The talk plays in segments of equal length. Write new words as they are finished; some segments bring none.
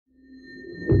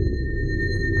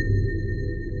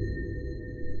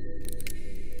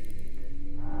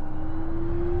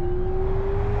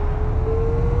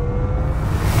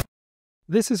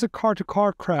This is a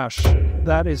car-to-car crash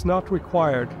that is not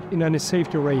required in any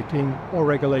safety rating or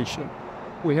regulation.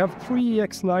 We have 3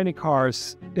 EX90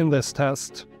 cars in this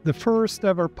test, the first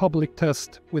ever public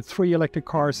test with 3 electric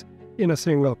cars in a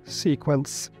single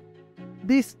sequence.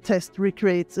 This test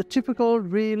recreates a typical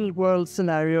real-world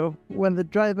scenario when the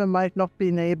driver might not be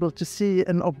able to see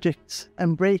an object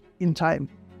and brake in time.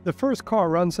 The first car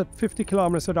runs at 50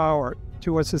 km/h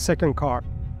towards the second car,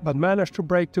 but managed to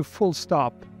brake to full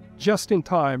stop just in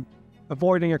time,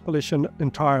 avoiding a collision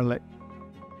entirely.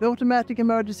 The automatic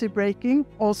emergency braking,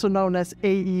 also known as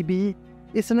AEB,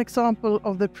 is an example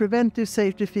of the preventive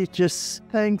safety features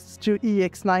thanks to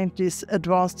EX90's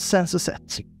advanced sensor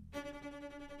set.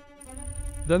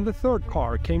 Then the third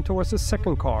car came towards the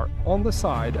second car on the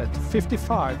side at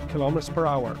 55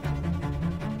 km/h.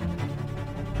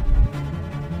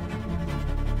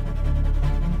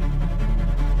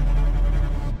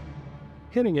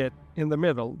 Hitting it in the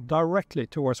middle, directly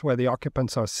towards where the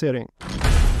occupants are sitting.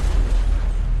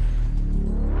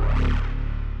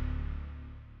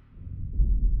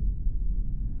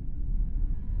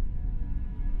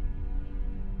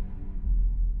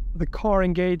 The car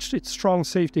engaged its strong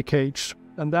safety cage,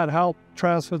 and that helped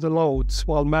transfer the loads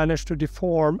while managed to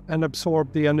deform and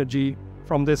absorb the energy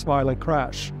from this violent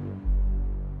crash.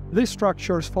 These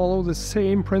structures follow the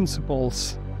same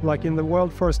principles like in the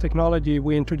world-first technology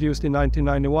we introduced in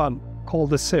 1991, called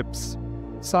the SIPS,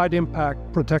 Side Impact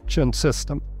Protection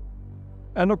System.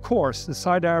 And of course, the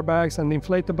side airbags and the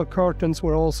inflatable curtains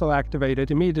were also activated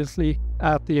immediately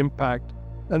at the impact,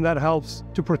 and that helps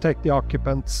to protect the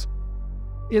occupants.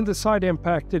 In the side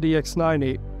impacted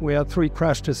EX90, we had 3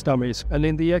 crash test dummies, and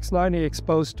in the EX90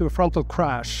 exposed to a frontal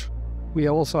crash, we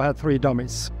also had 3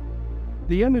 dummies.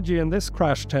 The energy in this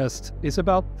crash test is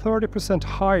about 30%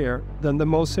 higher than the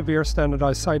most severe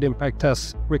standardized side impact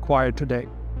tests required today.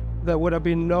 There would have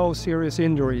been no serious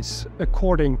injuries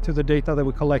according to the data that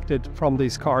we collected from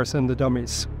these cars and the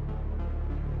dummies.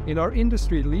 In our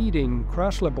industry-leading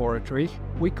crash laboratory,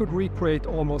 we could recreate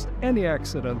almost any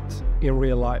accident in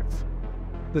real life.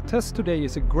 The test today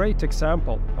is a great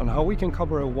example on how we can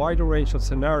cover a wider range of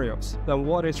scenarios than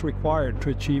what is required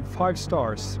to achieve 5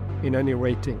 stars in any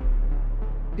rating.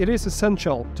 It is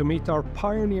essential to meet our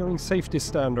pioneering safety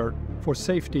standard for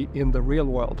safety in the real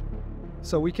world,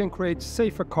 so we can create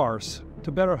safer cars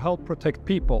to better help protect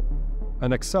people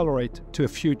and accelerate to a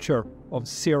future of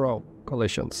 0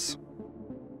 collisions.